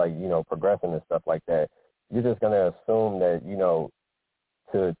far as like, you know, progressing and stuff like that, you're just gonna assume that, you know,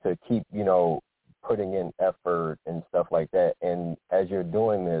 to keep, you know, putting in effort and stuff like that. And as you're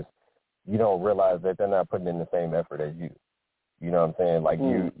doing this, you don't realize that they're not putting in the same effort as you. You know what I'm saying? Like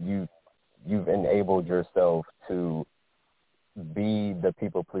you've enabled yourself to be the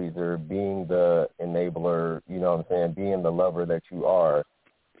people pleaser, being the enabler, you know what I'm saying, being the lover that you are.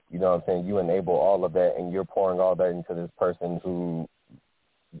 You know what I'm saying? You enable all of that, and you're pouring all that into this person who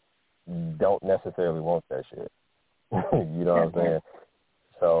don't necessarily want that shit. You know what I'm saying?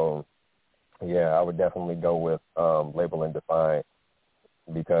 So, yeah, I would definitely go with label and define,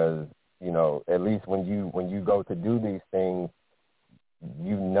 because, you know, at least when you go to do these things,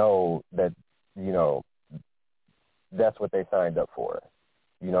 you know that, you know, that's what they signed up for.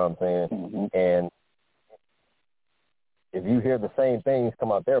 You know what I'm saying? Mm-hmm. And if you hear the same things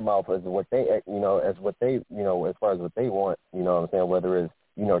come out their mouth as what they, you know, as far as what they want, you know what I'm saying, whether it's,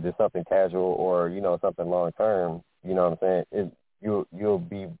 you know, just something casual or, you know, something long term, you know what I'm saying,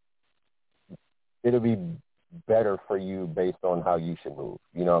 it'll be better for you based on how you should move.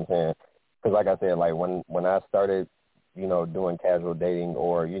 You know what I'm saying? Because like I said, like when I started, you know, doing casual dating,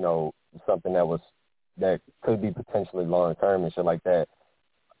 or, you know, something that could be potentially long term and shit like that,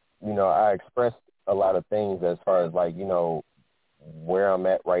 you know, I expressed a lot of things as far as like, you know, where I'm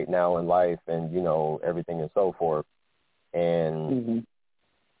at right now in life and, you know, everything and so forth. And,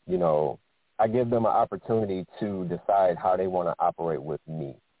 you know, I give them an opportunity to decide how they want to operate with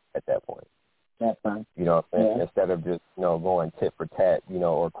me at that point. That's fine. You know what I'm saying? Yeah. Instead of just, you know, going tit for tat, you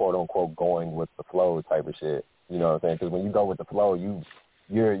know, or quote unquote going with the flow type of shit. You know what I'm saying? Because when you go with the flow,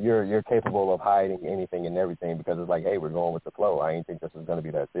 you're capable of hiding anything and everything, because it's like, hey, we're going with the flow. I ain't think this is going to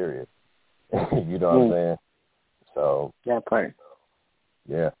be that serious. You know what I'm saying? So that part.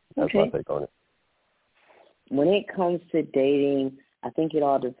 Yeah, that's my take on it. When it comes to dating, I think it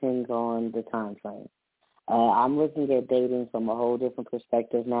all depends on the time frame. I'm looking at dating from a whole different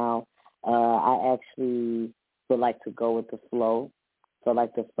perspective now. I actually would like to go with the flow for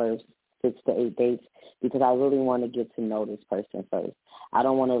like the first 6 to 8 dates, because I really want to get to know this person first. I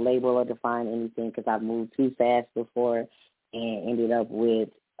don't want to label or define anything, because I've moved too fast before and ended up with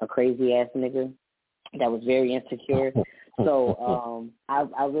a crazy-ass nigga that was very insecure. So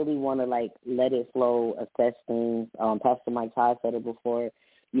I really want to, like, let it flow, assess things. Pastor Mike Todd said it before,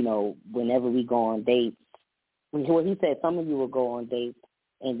 you know, whenever we go on dates. Well, he said some of you will go on dates,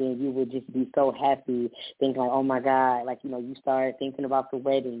 and then you would just be so happy, thinking like, oh, my God, like, you know, you start thinking about the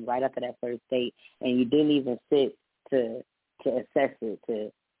wedding right after that first date, and you didn't even sit to assess it,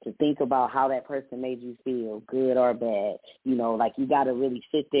 to think about how that person made you feel, good or bad. You know, like, you got to really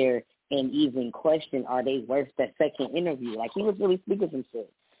sit there and even question, are they worth that second interview? Like, he was really speaking some shit.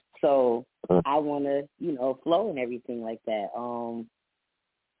 So I want to, you know, flow and everything like that.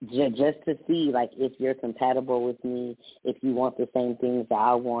 Just to see, like, if you're compatible with me, if you want the same things that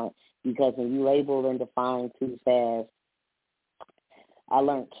I want. Because when you label and define too fast, I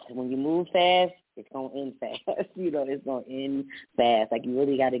learned when you move fast, it's going to end fast. You know, it's going to end fast. Like, you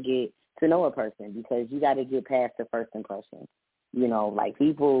really got to get to know a person, because you got to get past the first impression. You know, like,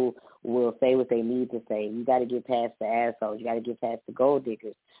 people will say what they need to say. You got to get past the assholes. You got to get past the gold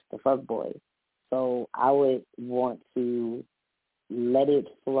diggers, the fuck boys. So I would want to let it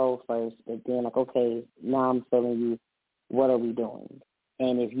flow first, but then, like, okay, now I'm feeling you. What are we doing?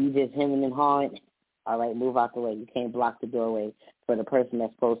 And if you just hemming and hawing, all right, move out the way. You can't block the doorway for the person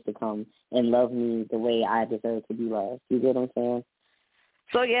that's supposed to come and love me the way I deserve to be loved. You get what I'm saying?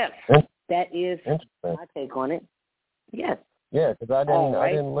 So, yeah, that is my take on it. Yes. Yeah, because I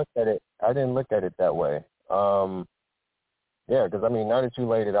didn't look at it. I didn't look at it that way. Yeah, because, I mean, now that you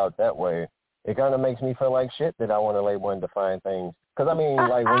laid it out that way, it kind of makes me feel like shit that I want to label and define things. Because, I mean,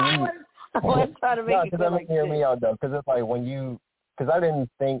 like, when you... I was trying to make you feel like hear shit. me out, though, because it's like when you... Because I didn't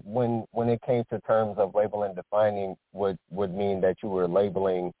think when it came to terms of labeling and defining would mean that you were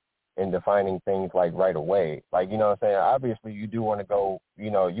labeling in defining things like right away. Like, you know what I'm saying? Obviously, you do want to go,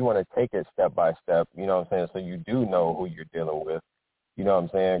 you know, you want to take it step by step, you know what I'm saying? So you do know who you're dealing with, you know what I'm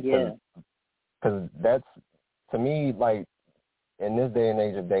saying? Yeah. Because that's, to me, like, in this day and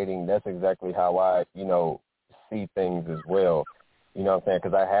age of dating, that's exactly how I, you know, see things as well. You know what I'm saying?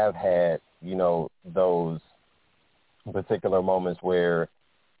 Because I have had, you know, those particular moments where,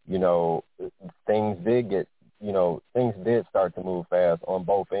 you know, things did start to move fast on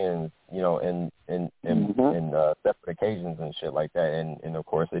both ends, you know, in separate occasions and shit like that. And of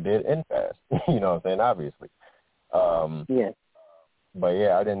course it did end fast, you know what I'm saying, obviously. Yes. But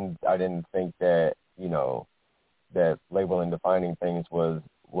yeah, I didn't think that, you know, that labeling, defining things was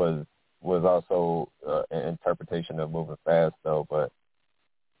also an interpretation of moving fast though. But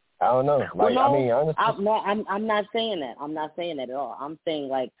I don't know. Like, well, no, I mean, honestly, I'm not saying that. I'm not saying that at all. I'm saying,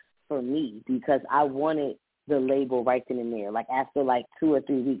 like, for me, because I wanted the label right then and there. Like, after, like, 2 or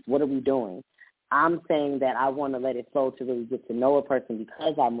 3 weeks, what are we doing? I'm saying that I want to let it flow to really get to know a person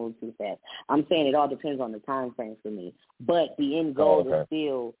because I moved too fast. I'm saying it all depends on the time frame for me. But the end goal is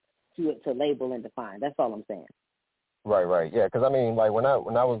still to label and define. That's all I'm saying. Right. Yeah, because, I mean, like, when I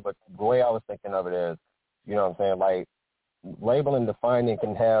was, the way I was thinking of it is, you know what I'm saying, like, labeling, defining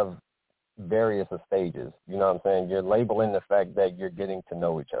can have various stages. You know what I'm saying? You're labeling the fact that you're getting to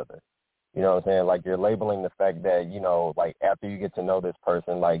know each other. You know what I'm saying? Like, you're labeling the fact that, you know, like, after you get to know this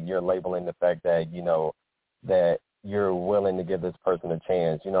person, like, you're labeling the fact that, you know, that you're willing to give this person a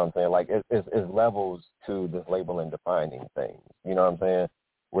chance. You know what I'm saying? Like, it's levels to this labeling, defining thing. You know what I'm saying?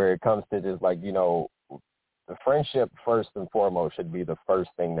 Where it comes to just, like, you know, the friendship first and foremost should be the first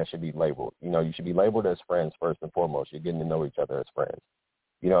thing that should be labeled. You know, you should be labeled as friends first and foremost. You're getting to know each other as friends.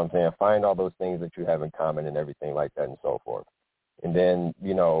 You know what I'm saying? Find all those things that you have in common and everything like that and so forth. And then,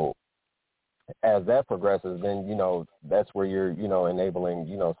 you know, as that progresses, then, you know, that's where you're, you know, enabling,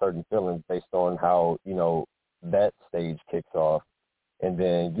 you know, certain feelings based on how, you know, that stage kicks off. And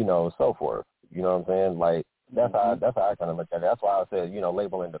then, you know, so forth. You know what I'm saying? Like, that's how I kind of look at it. That's why I said, you know,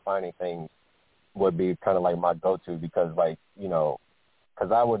 labeling, defining things would be kind of like my go-to because, like, you know, because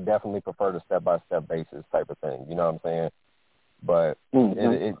I would definitely prefer the step-by-step basis type of thing. You know what I'm saying? But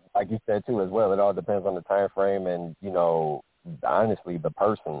it, like you said, too, as well, it all depends on the time frame and, you know, honestly, the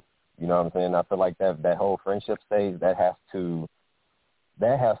person. You know what I'm saying? I feel like that whole friendship stage, that has to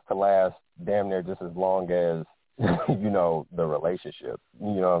last damn near just as long as, you know, the relationship.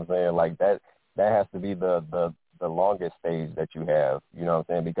 You know what I'm saying? Like, that has to be the longest stage that you have, you know what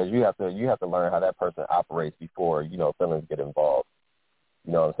I'm saying? Because you have to learn how that person operates before, you know, feelings get involved.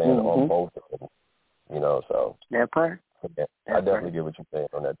 You know what I'm saying? On both of them. You know, so that part. Yeah, I definitely get what you're saying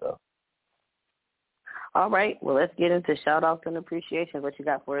on that though. All right. Well, let's get into shout-outs and appreciation. What you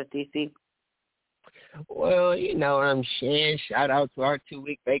got for us, DC? Well, you know what I'm saying. Shout out to our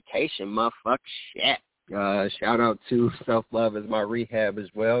 2-week vacation, motherfucker. Shit. Shout out to Self-Love is My Rehab as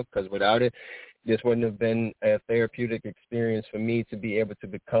well, because without it, this wouldn't have been a therapeutic experience for me to be able to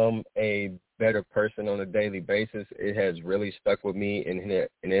become a better person on a daily basis. It has really stuck with me, and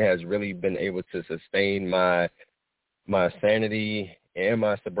it has really been able to sustain my sanity and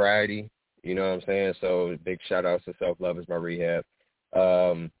my sobriety. You know what I'm saying? So big shout out to Self-Love is My Rehab.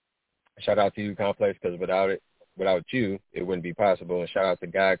 Shout out to you, Complex, because without you, it wouldn't be possible. And shout out to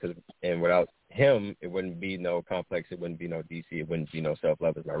God, and without him, it wouldn't be no Complex, it wouldn't be no DC, it wouldn't be no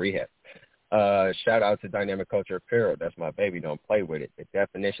Self-Love is My Rehab. Shout out to Dynamic Culture Apparel. That's my baby. Don't play with it. The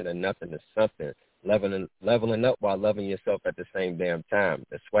definition of nothing is something. Leveling up while loving yourself at the same damn time.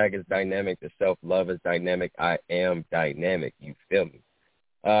 The swag is dynamic. The self-love is dynamic. I am dynamic. You feel me?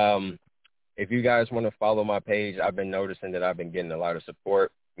 If you guys want to follow my page, I've been noticing that I've been getting a lot of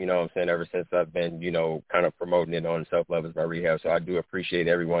support, you know what I'm saying, ever since I've been, you know, kind of promoting it on Self-Love is My Rehab. So I do appreciate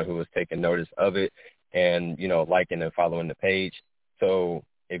everyone who has taken notice of it and, you know, liking and following the page. So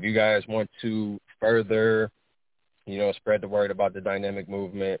if you guys want to further, you know, spread the word about the dynamic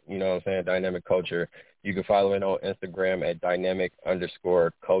movement, you know what I'm saying, dynamic culture, you can follow it on Instagram at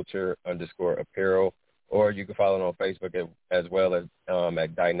dynamic_culture_apparel, or you can follow it on Facebook as well as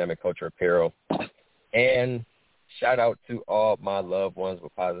at Dynamic Culture Apparel. And shout out to all my loved ones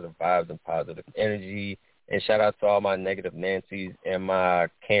with positive vibes and positive energy. And shout out to all my negative Nancys and my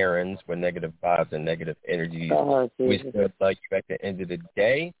Karens with negative vibes and negative energies. We still love you at the end of the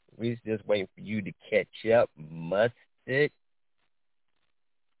day. We just waiting for you to catch up. Mustard.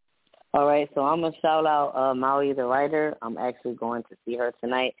 All right, so I'm going to shout out Maui the writer. I'm actually going to see her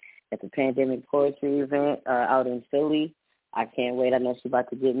tonight at the Pandemic Poetry event out in Philly. I can't wait. I know she's about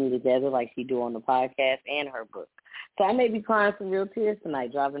to get me together like she do on the podcast and her book. So I may be crying some real tears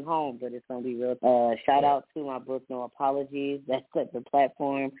tonight driving home, but it's going to be real. Shout out to my book, No Apologies. That's at the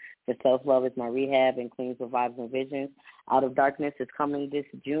platform for Self-Love is My Rehab and Queens with Vibes and Visions. Out of Darkness is coming this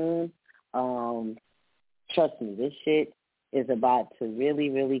June. Trust me, this shit is about to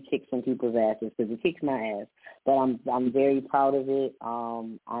really, really kick some people's asses because it kicks my ass. But I'm very proud of it.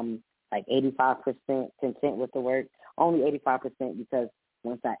 I'm like 85% content with the work. Only 85% because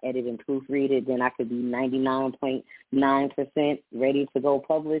once I edit and proofread it, then I could be 99.9% ready to go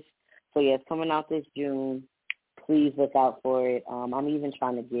publish. So, yeah, it's coming out this June. Please look out for it. I'm even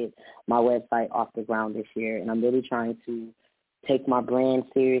trying to get my website off the ground this year, and I'm really trying to take my brand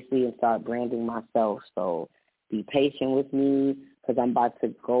seriously and start branding myself. So be patient with me because I'm about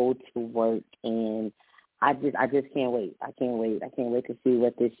to go to work, and I just can't wait. I can't wait to see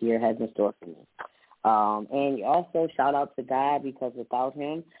what this year has in store for me. And also shout out to God because without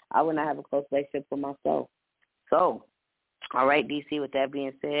him, I would not have a close relationship with myself. So, all right, DC, with that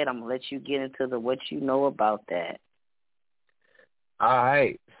being said, I'm going to let you get into the what you know about that. All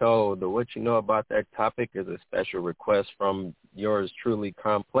right. So the what you know about that topic is a special request from yours truly,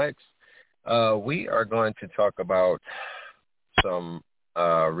 Complex. We are going to talk about some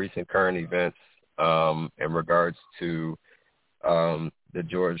recent current events in regards to the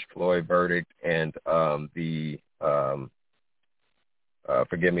George Floyd verdict and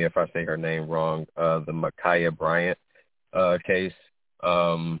forgive me if I say her name wrong, the Ma'Khia Bryant case.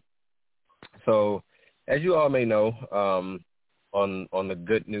 So as you all may know, on the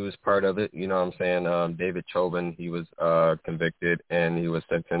good news part of it, you know what I'm saying, David Chauvin, he was convicted and he was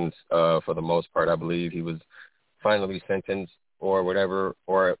sentenced for the most part. I believe he was finally sentenced or whatever,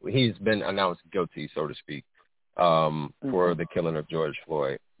 or he's been announced guilty, so to speak, for the killing of George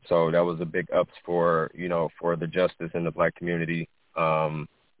Floyd. So that was a big ups for, you know, for the justice in the black community. That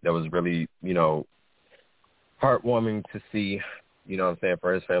was really, you know, heartwarming to see, you know what I'm saying,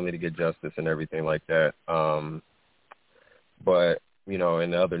 for his family to get justice and everything like that. But, you know, in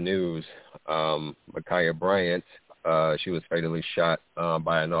the other news, Ma'Khia Bryant, she was fatally shot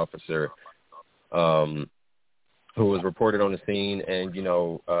by an officer who was reported on the scene and, you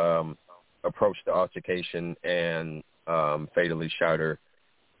know, approached the altercation and fatally shot her.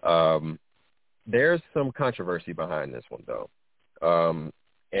 There's some controversy behind this one, though.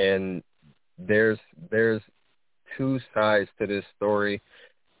 And there's two sides to this story.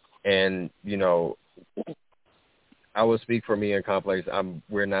 And, you know, I will speak for me and Complex.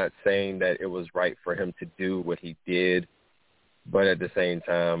 We're not saying that it was right for him to do what he did, but at the same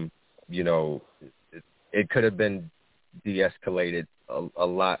time, you know, it could have been de-escalated a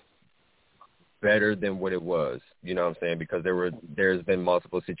lot better than what it was, you know what I'm saying, because there's been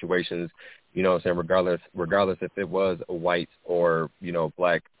multiple situations, you know what I'm saying, regardless if it was a white or, you know,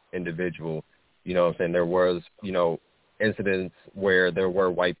 black individual, you know what I'm saying, there was, you know, incidents where there were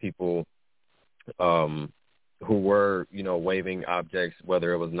white people who were, you know, waving objects,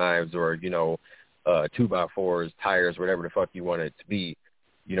 whether it was knives or, you know, 2x4s, tires, whatever the fuck you want it to be,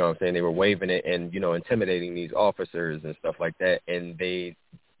 you know what I'm saying, they were waving it and, you know, intimidating these officers and stuff like that, and they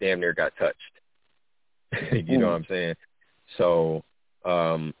damn near got touched. You know what I'm saying? So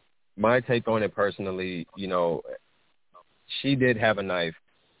my take on it personally, you know, she did have a knife.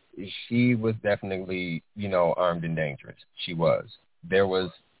 She was definitely, you know, armed and dangerous. She was.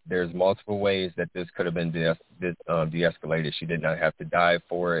 There's multiple ways that this could have been de-escalated. She did not have to die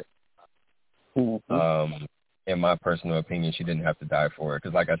for it. In my personal opinion, she didn't have to die for it.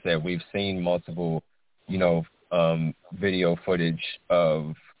 Because like I said, we've seen multiple, you know, video footage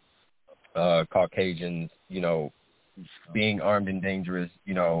of Caucasians, you know, being armed and dangerous,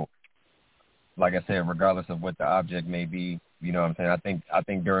 you know, like I said, regardless of what the object may be, you know what I'm saying? I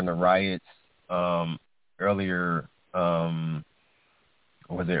think during the riots earlier, was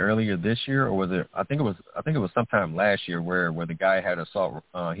it earlier this year or was it? I think it was sometime last year where the guy had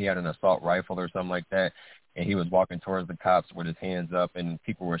he had an assault rifle or something like that, and he was walking towards the cops with his hands up, and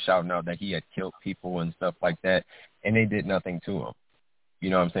people were shouting out that he had killed people and stuff like that, and they did nothing to him. You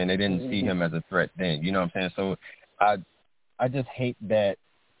know what I'm saying? They didn't see him as a threat then. You know what I'm saying? So I just hate that,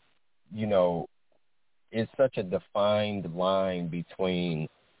 you know, it's such a defined line between,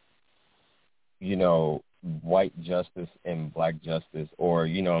 you know, white justice and black justice, or,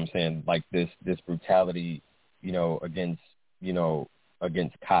 you know what I'm saying, like this brutality, you know, against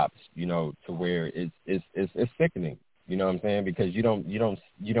cops, you know, to where it's sickening. You know what I'm saying? Because you don't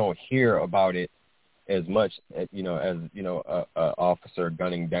hear about it as much, you know, as, you know, a officer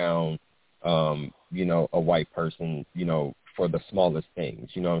gunning down, you know, a white person, you know, for the smallest things.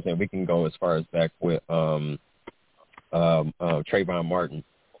 You know what I'm saying? We can go as far as back with Trayvon Martin.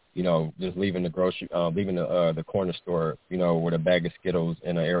 just leaving the corner store, with a bag of Skittles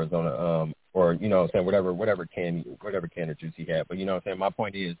in an Arizona, or saying whatever can of juice he had. But my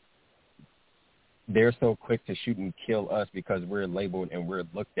point is, they're so quick to shoot and kill us because we're labeled and we're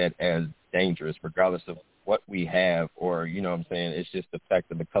looked at as dangerous, regardless of what we have, or it's just the fact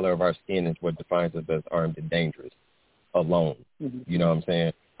that the color of our skin is what defines us as armed and dangerous alone.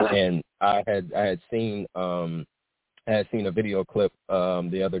 And I had seen a video clip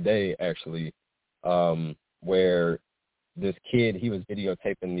the other day, actually, where this kid, he was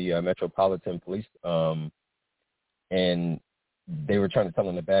videotaping the Metropolitan Police, and they were trying to tell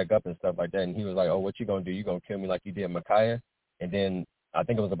him to bag up and stuff like that. And he was like, "Oh, what you gonna do? You gonna kill me like you did Micaiah?" And then I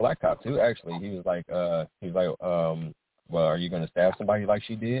think it was a black cop too, actually. He was like, well, are you gonna stab somebody like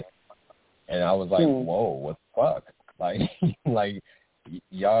she did? And I was like, whoa, what the fuck? Like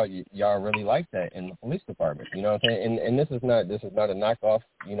y'all really like that in the police department, you know what I'm saying? And this is not a knockoff,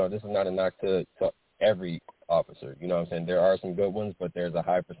 this is not a knock to every officer, you know what I'm saying? There are some good ones, but there's a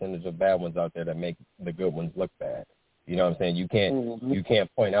high percentage of bad ones out there that make the good ones look bad. You know what I'm saying? You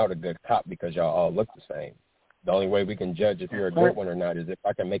can't point out a good cop because y'all all look the same. The only way we can judge if you're a good one or not is if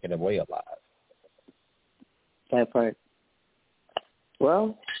I can make it away alive. That part.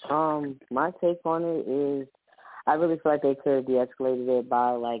 Well, my take on it is I really feel like they could have de-escalated it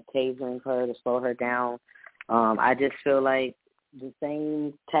by, like, tasering her to slow her down. I just feel like the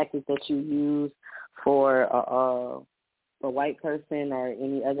same tactics that you use for a white person or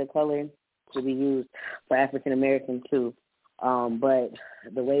any other color should be used for African Americans too. But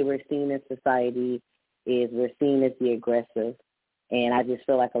the way we're seen in society is we're seen as the aggressive, and I just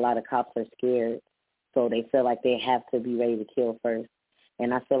feel like a lot of cops are scared, so they feel like they have to be ready to kill first.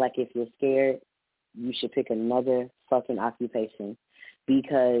 And I feel like if you're scared, you should pick another fucking occupation,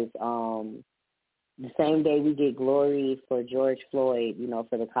 because the same day we get glory for George Floyd,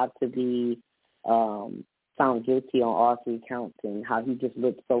 for the cop to be found guilty on all 3 counts and how he just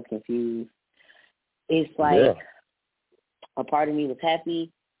looked so confused, it's like a part of me was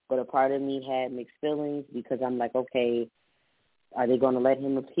happy, but a part of me had mixed feelings, because I'm like, okay, are they going to let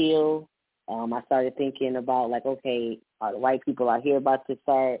him appeal? I started thinking about, like, okay, are the white people out here about to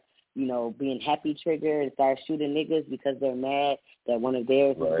start, being happy triggered and start shooting niggas because they're mad that one of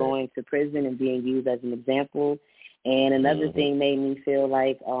theirs is going to prison and being used as an example? And another thing made me feel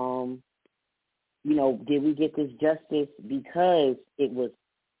like, did we get this justice because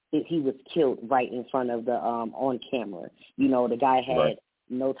he was killed right in front of the on camera? The guy had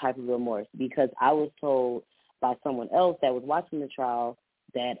no type of remorse, because I was told by someone else that was watching the trial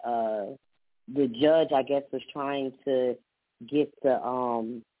that the judge, I guess, was trying to get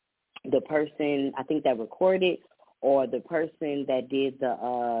the person, I think, that recorded, or the person that did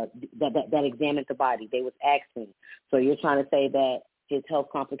that examined the body. They was asking, so you're trying to say that his health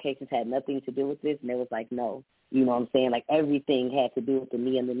complications had nothing to do with this? And they was like, no. You know what I'm saying? Like, everything had to do with the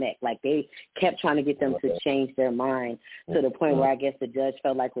knee and the neck. Like, they kept trying to get them to change their mind to the point where I guess the judge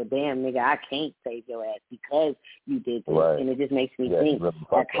felt like, well, damn, nigga, I can't save your ass because you did this. And it just makes me think,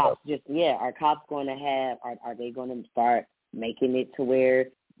 are cops going to have, are they going to start making it to where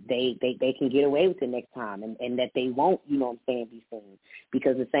they can get away with it next time, and that they won't, be seen?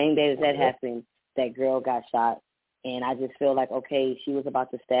 Because the same day that happened, that girl got shot, and I just feel like, okay, she was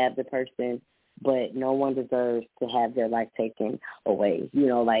about to stab the person, but no one deserves to have their life taken away.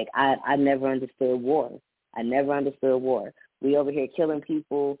 Like, I never understood war. We over here killing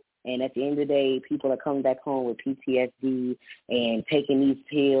people, and at the end of the day, people are coming back home with PTSD and taking these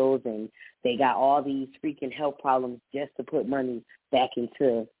pills, and they got all these freaking health problems just to put money back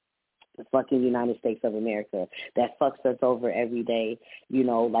into the fucking United States of America. That fucks us over every day.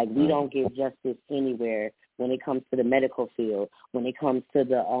 Like, we don't get justice anywhere when it comes to the medical field, when it comes to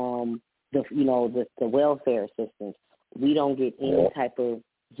the welfare assistance. We don't get any type of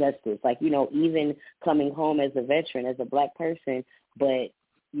justice. Like, even coming home as a veteran, as a black person, but,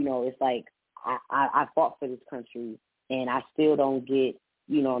 it's like I fought for this country, and I still don't get,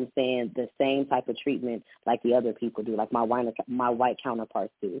 the same type of treatment like the other people do, like my white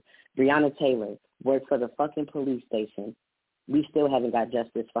counterparts do. Breonna Taylor worked for the fucking police station. We still haven't got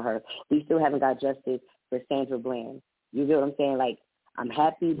justice for her. We still haven't got justice for Sandra Bland. You get what I'm saying? Like, I'm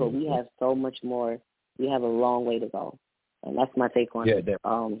happy, but we have so much more. We have a long way to go, and that's my take on it. To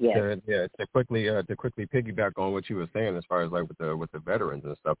quickly piggyback on what you were saying, as far as like with the veterans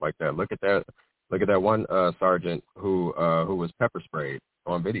and stuff like that. Look at that one sergeant who was pepper sprayed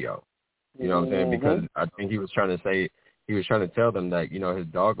on video. You know what I'm saying? Because I think he was trying to tell them that his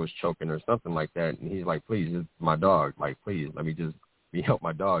dog was choking or something like that, and he's like, please, it's my dog. Like, please, let me just help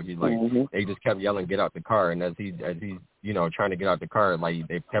my dog. He's like, they just kept yelling, get out the car, and as he's trying to get out the car, like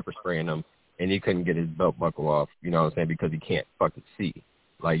they pepper spraying him, and he couldn't get his belt buckle off, you know what I'm saying, because he can't fucking see.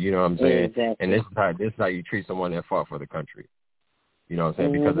 Like, you know what I'm saying? Exactly. And this is how you treat someone that fought for the country. You know what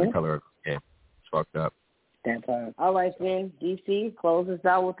I'm saying? Because of the color of his skin. It's fucked up. That part. All right, then, DC, close us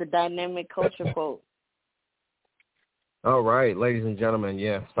out with the dynamic culture quote. All right, ladies and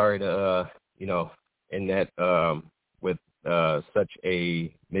gentlemen, sorry to, end that with such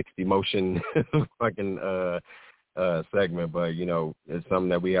a mixed emotion fucking segment, but, it's something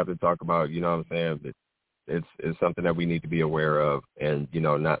that we have to talk about, you know what I'm saying? It's something that we need to be aware of and,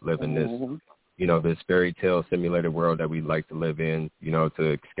 not live in this, this fairy tale simulated world that we like to live in,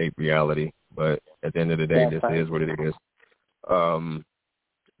 to escape reality. But at the end of the day, this is what it is.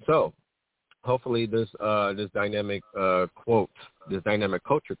 So hopefully this dynamic quote, this dynamic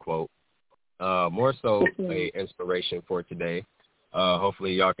culture quote, more so a inspiration for today.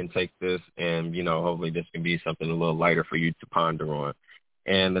 Hopefully y'all can take this and, hopefully this can be something a little lighter for you to ponder on.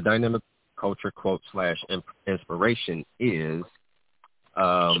 And the dynamic culture quote / inspiration is,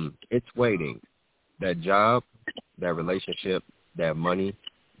 it's waiting. That job, that relationship, that money,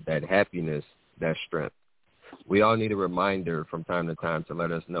 that happiness, that strength. We all need a reminder from time to time to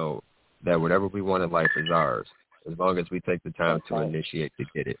let us know that whatever we want in life is ours, as long as we take the time to initiate to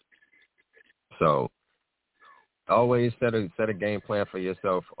get it. So always set a game plan for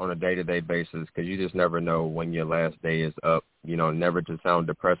yourself on a day-to-day basis, because you just never know when your last day is up. Never to sound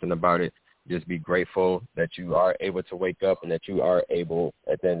depressing about it. Just be grateful that you are able to wake up and that you are able,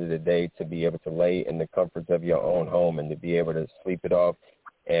 at the end of the day, to be able to lay in the comforts of your own home and to be able to sleep it off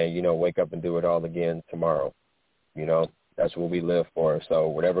and, wake up and do it all again tomorrow. That's what we live for. So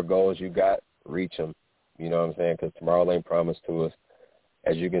whatever goals you got, reach them. You know what I'm saying? Because tomorrow ain't promised to us.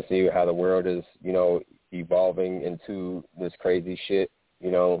 As you can see how the world is, evolving into this crazy shit,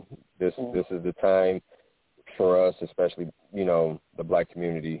 this is the time for us, especially, the black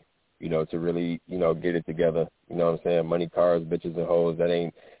community, to really, get it together. You know what I'm saying? Money, cars, bitches, and hoes,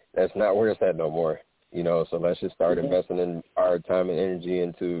 that's not where it's at no more. So let's just start investing in our time and energy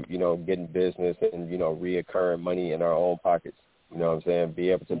into, getting business and, reoccurring money in our own pockets. You know what I'm saying? Be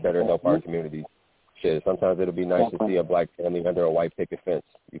able to better help our community. Shit, sometimes it'll be nice to see a black family under a white picket fence.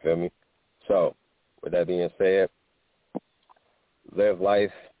 You feel me? So, with that being said, live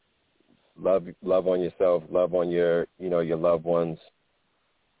life, love on yourself, love on your, your loved ones,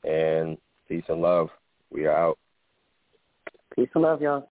 and peace and love. We are out. Peace and love, y'all.